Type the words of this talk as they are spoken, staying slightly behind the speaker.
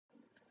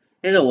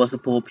Hello, what's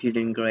up? Hope you're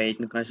doing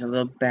great. Nakash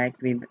are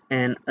back with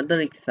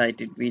another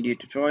excited video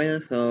tutorial.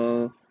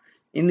 So,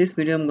 in this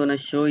video, I'm gonna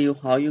show you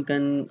how you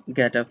can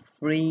get a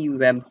free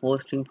web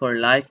hosting for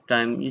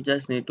lifetime. You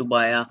just need to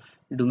buy a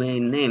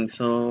domain name.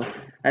 So,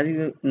 as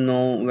you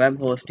know, web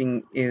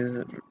hosting is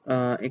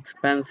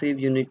expensive.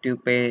 You need to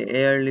pay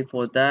yearly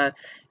for that.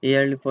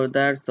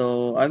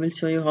 So, I will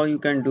show you how you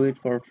can do it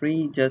for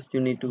free. Just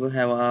you need to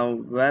have a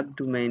web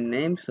domain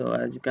name. So,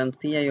 as you can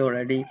see, I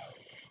already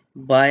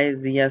buy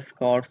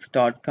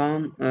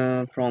kscots.com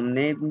from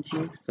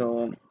Namecheap.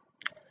 So,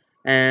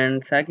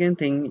 and second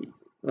thing,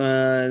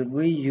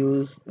 we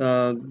use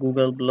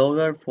Google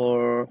Blogger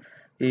for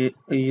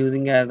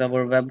using as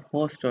our web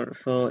hoster.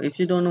 So if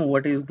you don't know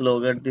what is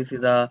Blogger, this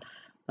is a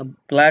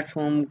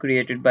platform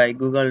created by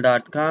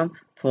google.com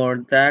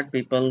for that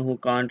people who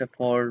can't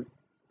afford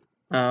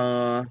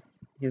uh,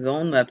 his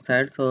own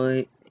website.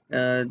 So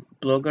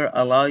Blogger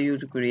allow you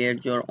to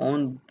create your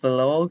own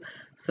blog.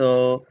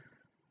 So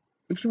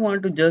if you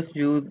want to just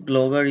use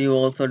blogger, you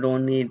also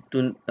don't need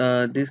to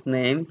this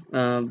name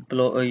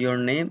your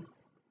name.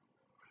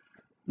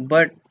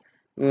 But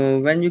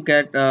when you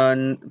get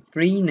a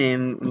free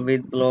name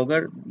with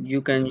blogger,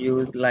 you can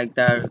use like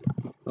that,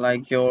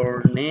 like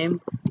your name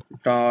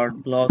dot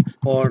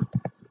blogspot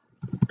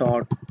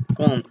dot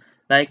com.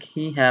 Like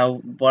he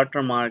have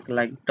watermark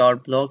like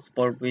dot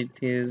blogspot with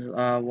his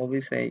what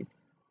we say,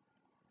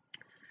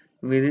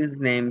 with his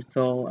name.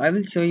 So I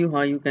will show you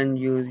how you can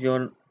use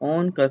your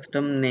own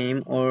custom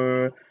name,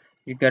 or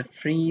you get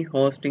free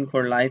hosting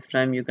for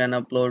lifetime. You can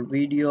upload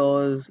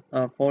videos,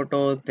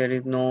 photos. There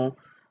is no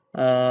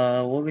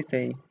what we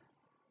say,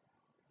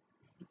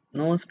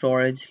 no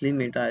storage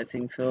limit, I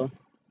think so.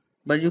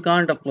 But you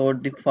can't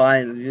upload the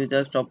file, you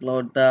just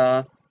upload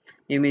the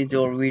image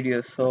or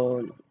video.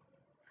 So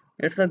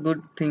it's a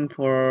good thing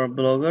for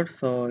bloggers.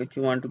 So if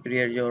you want to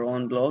create your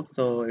own blog,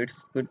 so it's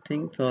good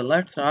thing. So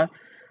let's start.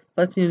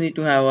 First you need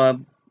to have a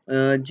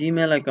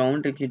Gmail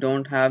account. If you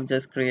don't have,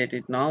 just create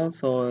it now.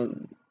 So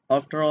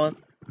after all,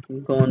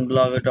 go on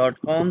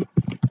blogger.com,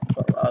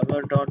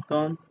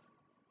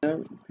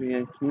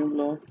 create new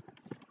blog,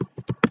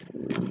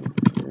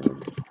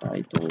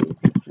 title,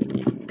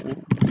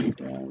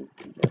 detail,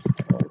 just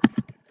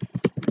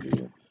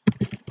create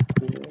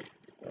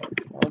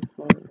blog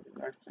for,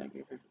 let's check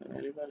if it's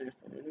available. It's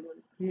available.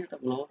 Create a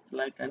blog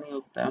like any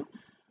of them.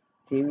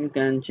 Theme you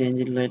can change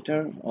it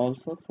later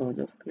also. So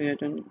just create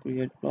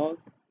blog.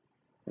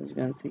 As you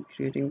can see,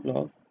 creating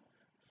blog.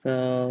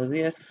 So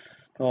yes,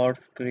 cards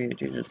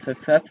created it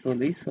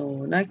successfully.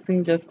 So next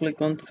thing, just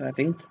click on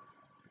settings.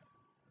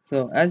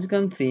 So as you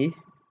can see,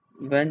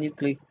 when you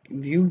click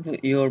view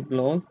your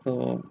blog,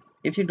 so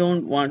if you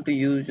don't want to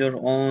use your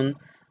own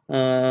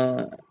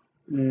uh,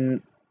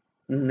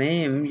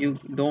 name, you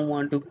don't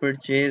want to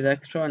purchase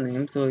extra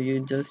name, so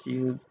you just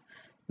use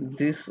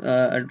this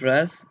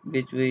address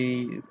which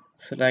we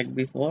select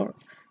before.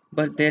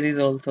 But there is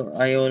also,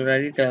 I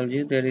already tell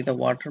you, there is a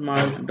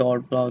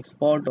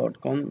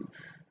watermark.blogspot.com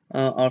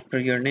after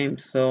your name,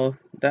 so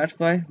that's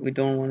why we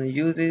don't want to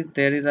use it.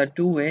 There is a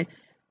two-way.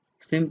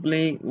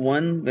 Simply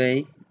one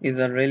way is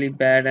a really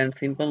bad and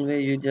simple way.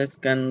 You just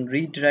can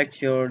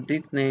redirect your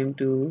this name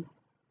to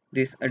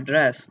this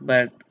address,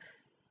 but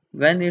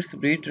when it's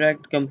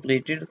redirect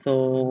completed,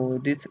 so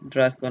this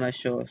address gonna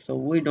show. So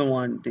we don't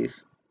want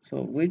this.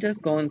 So we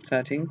just go on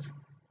settings.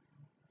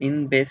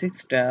 In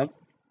basics tab,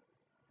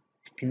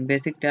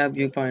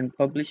 you find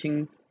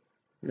publishing.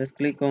 Just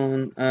click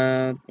on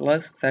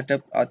plus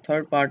setup a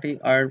third party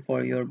art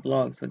for your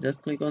blog. So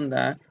just click on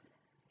that.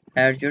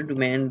 Add your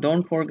domain.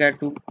 Don't forget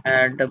to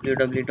add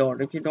www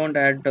dot. If you don't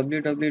add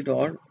www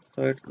dot,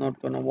 so it's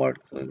not gonna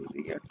work. So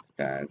we have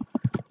tag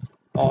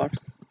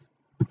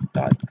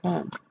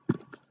arts.com.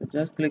 So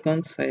just click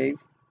on save.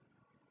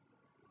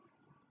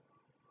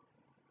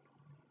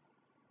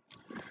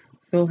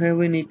 So here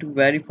we need to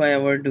verify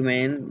our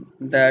domain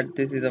that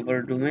this is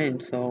our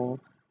domain. So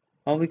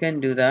how we can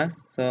do that?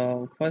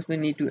 So first we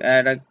need to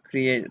add a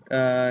create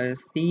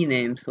C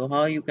name. So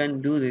how you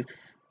can do this?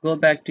 Go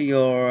back to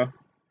your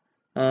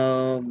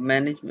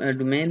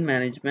domain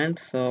management.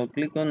 So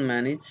click on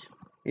manage.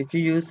 If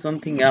you use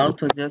something else,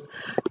 so just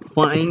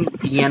find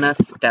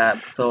DNS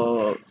tab.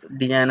 So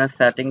DNS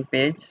setting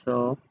page.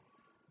 So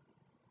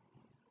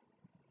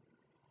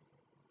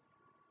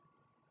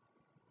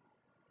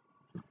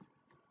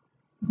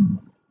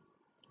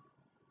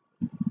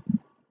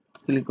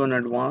click on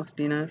advanced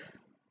DNS.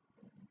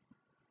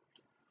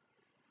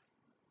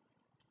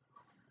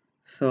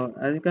 So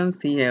as you can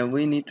see here,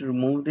 we need to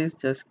remove this.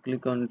 Just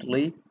click on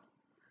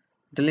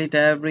delete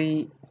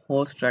every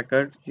host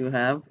record you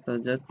have. So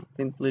just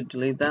simply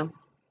delete them.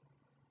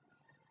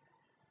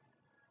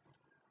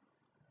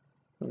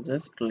 So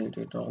just delete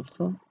it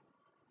also.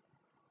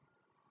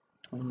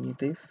 Only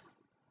this.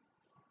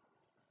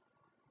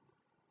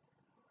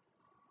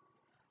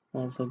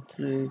 Also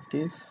delete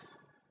this.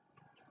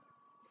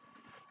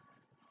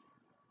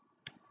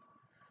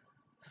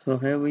 So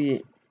here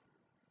we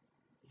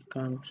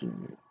can't.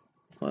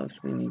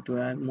 First we need to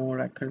add more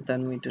records,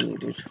 then we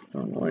delete it.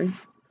 Don't worry.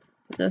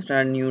 just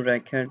add new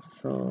record.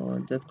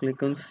 So just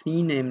click on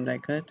CNAME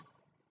record.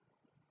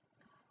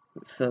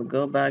 So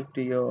go back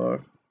to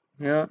your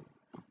here,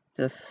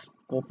 just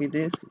copy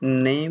this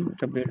name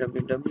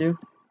www,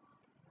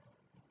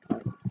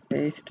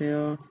 paste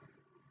here,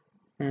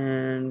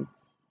 and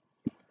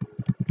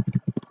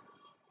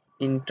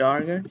in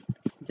target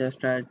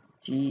just add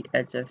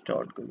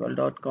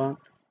ghs.google.com,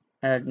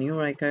 add new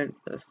record,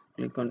 just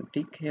click on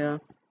tick here.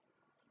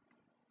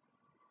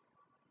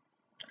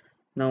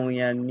 Now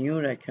we add new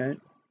record,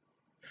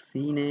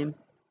 CNAME.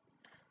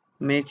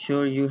 Make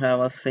sure you have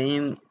a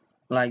same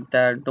like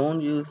that, don't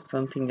use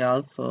something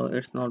else, so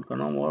it's not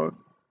gonna work.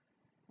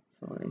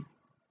 Sorry.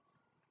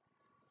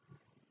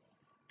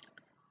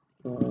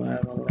 So I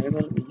have a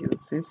label, we use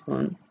this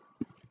one,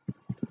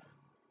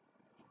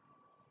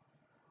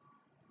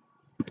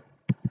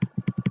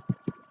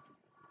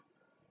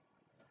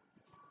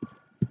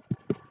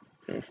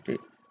 paste it.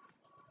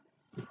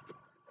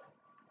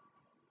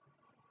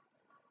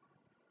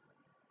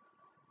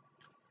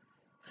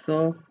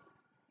 So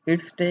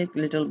it's take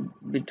little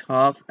bit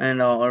half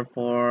an hour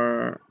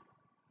for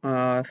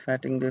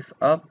setting this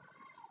up.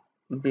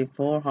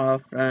 Before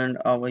half an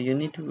hour you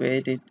need to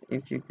wait it.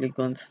 If you click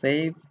on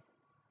save,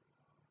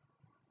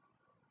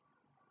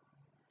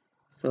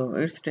 so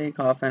it's take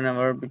half an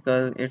hour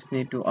because it's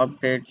need to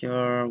update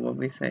your, what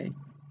we say,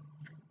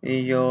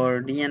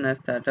 your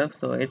DNS setup.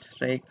 So it's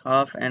take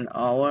half an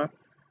hour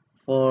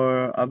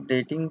for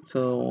updating.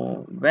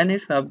 So when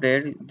it's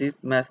updated, this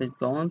message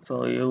gone,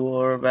 so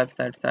your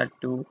website set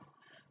to,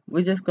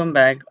 we just come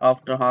back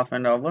after half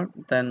an hour,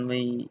 then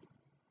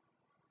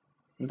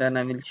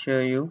I will show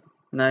you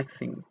next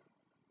thing.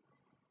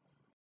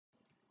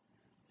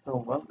 So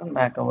welcome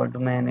back, our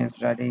domain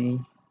is ready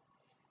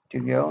to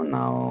go.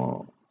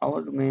 Now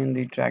our domain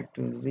redirect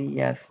to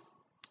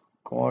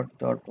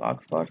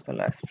zscodes.blogspot. So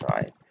let's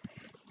try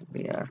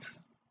zscodes.com.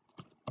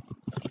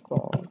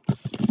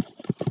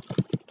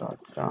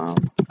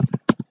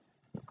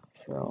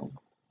 So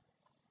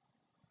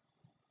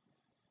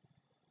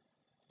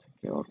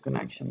secure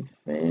connection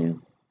failed,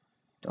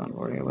 don't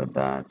worry about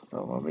that. So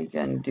what we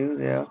can do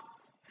there,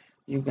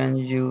 you can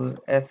use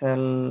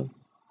SL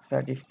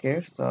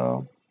certificate.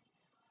 So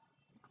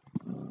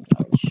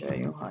I'll show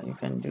you how you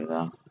can do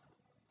that.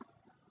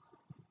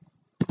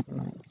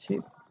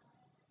 Chip.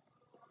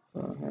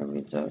 So here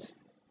we just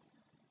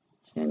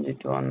change it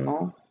to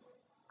unknown.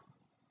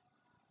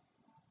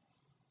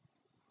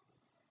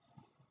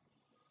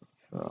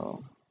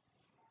 So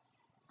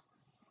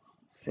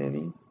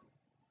saving.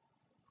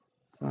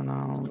 So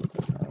now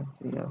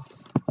yes,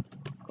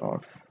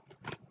 got,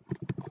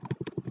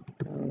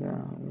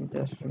 we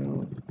just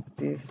remove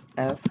this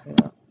S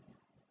here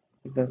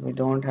because we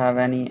don't have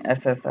any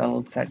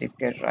SSL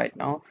certificate right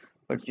now,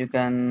 but you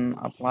can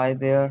apply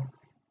there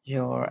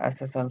your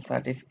SSL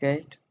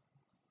certificate.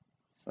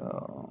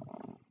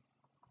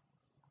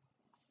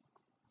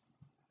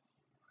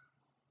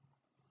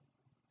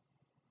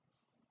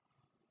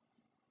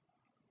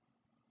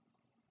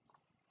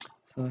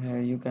 So here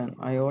you can,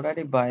 I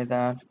already buy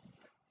that,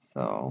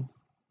 so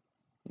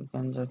you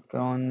can just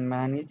go and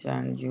manage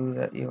and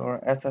use your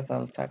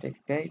SSL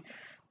certificate,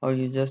 or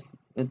you just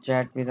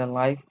chat with a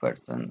live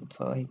person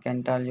so he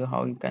can tell you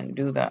how you can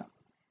do that.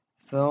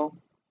 So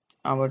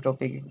our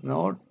topic is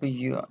not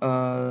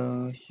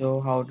to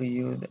show how to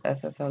use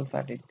SSL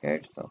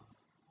certificate. So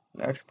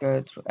let's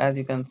go through. As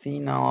you can see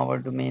now, our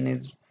domain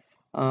is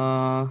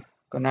uh,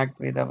 connect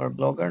with our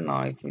blogger.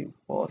 Now if we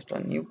post a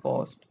new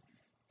post,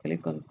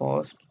 click on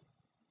post,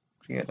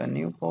 create a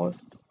new post.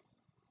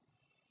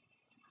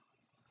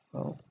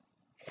 So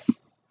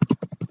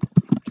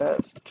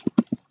test.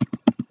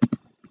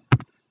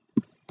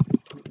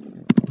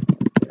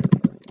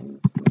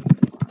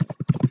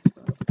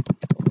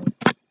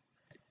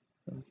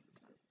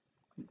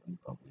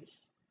 Publish.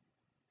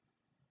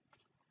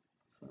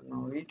 So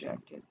now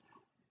retract it.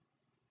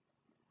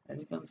 As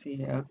you can see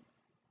here,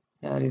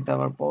 here is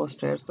our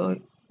post here. So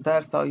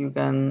that's how you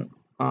can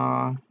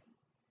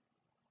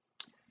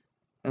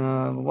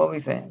what we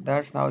say,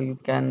 that's how you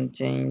can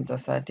change the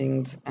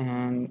settings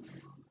and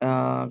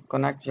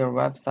connect your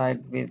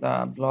website with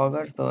a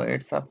blogger. So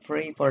it's a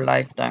free for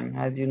lifetime,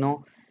 as you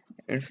know,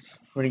 it's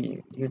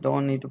free, you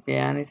don't need to pay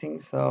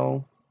anything.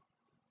 So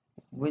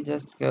we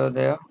just go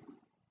there.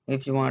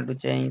 If you want to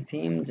change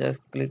theme, just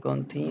click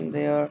on theme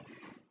there.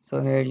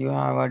 So here you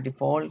have a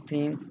default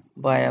theme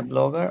by a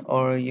blogger,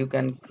 or you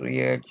can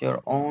create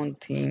your own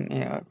theme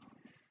here.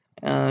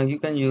 You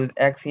can use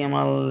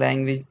XML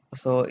language.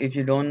 So if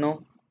you don't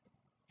know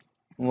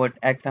what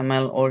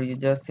XML, or you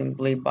just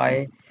simply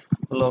buy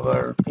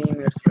blogger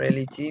theme, it's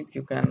really cheap,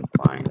 you can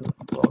find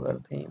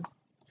blogger theme,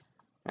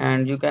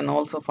 and you can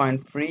also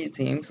find free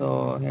theme.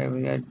 So here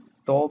we are,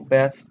 top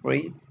best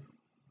free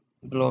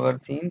blogger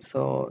theme.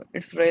 So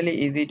it's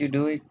really easy to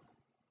do it.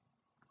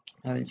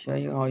 I will show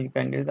you how you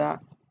can do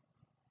that.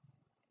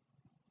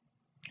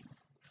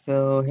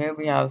 So here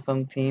we have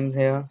some themes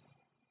here.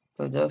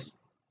 So just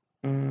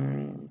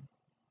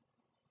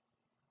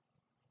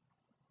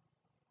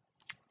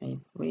if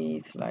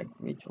we select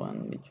which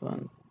one,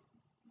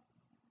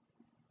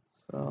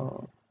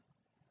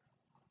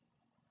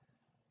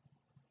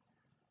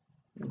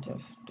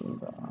 just do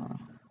that.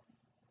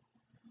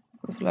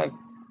 It's like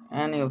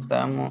any of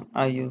them.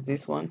 I use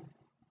this one.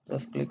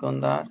 Just click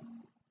on that,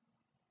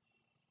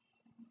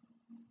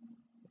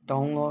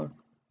 download.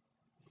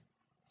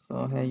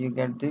 So here you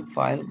get zip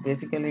file.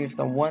 Basically it's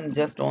a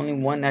only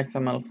one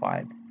XML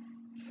file.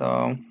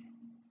 So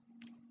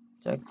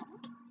just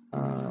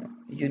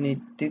you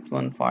need this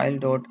one file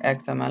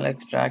 .xml,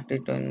 extract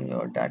it on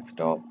your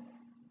desktop.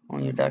 Go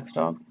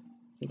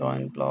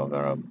in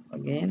Blogger up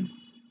again.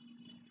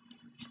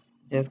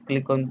 Just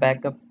click on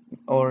backup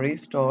or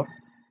restore,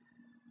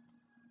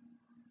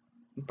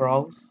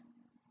 browse.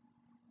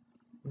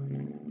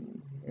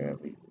 Here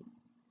we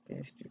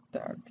pasted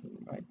that thing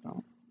right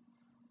now.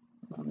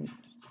 Let me see.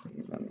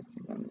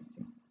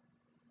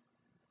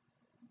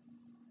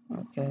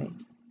 Okay,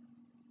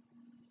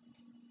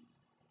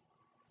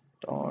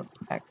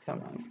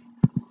 .xml.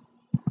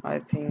 I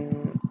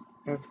think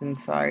it's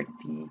inside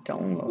the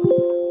download.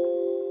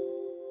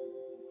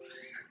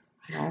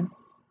 No,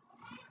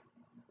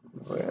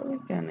 where we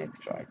can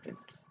extract it.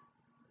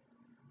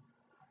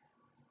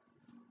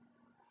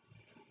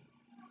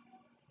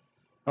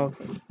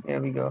 Okay,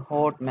 here we go.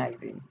 Hot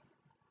magazine.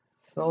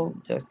 So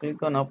just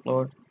click on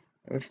upload.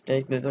 It's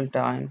take little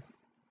time.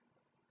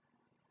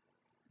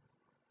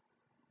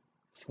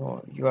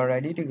 So you are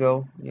ready to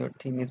go. Your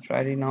theme is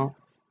ready now.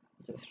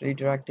 Just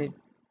redirect it.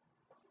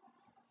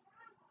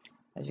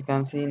 As you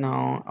can see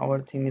now,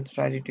 our theme is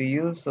ready to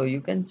use. So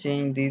you can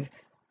change this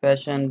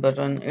fashion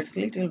button. It's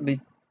little bit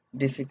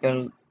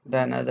difficult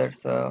than others.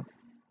 So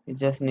you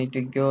just need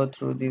to go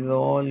through these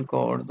all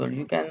codes, or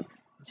you can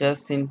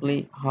just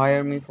simply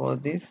hire me for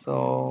this.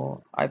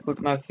 So I put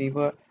my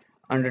Fiverr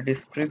under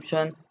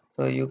description,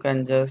 so you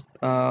can just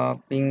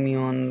ping me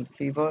on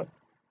Fiverr.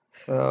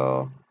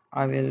 So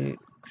I will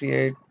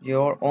create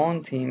your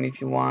own theme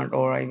if you want,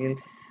 or I will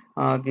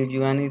give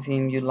you any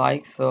theme you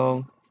like.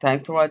 So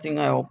thanks for watching.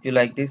 I hope you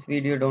like this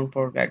video. Don't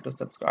forget to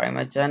subscribe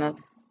my channel.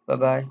 Bye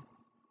bye.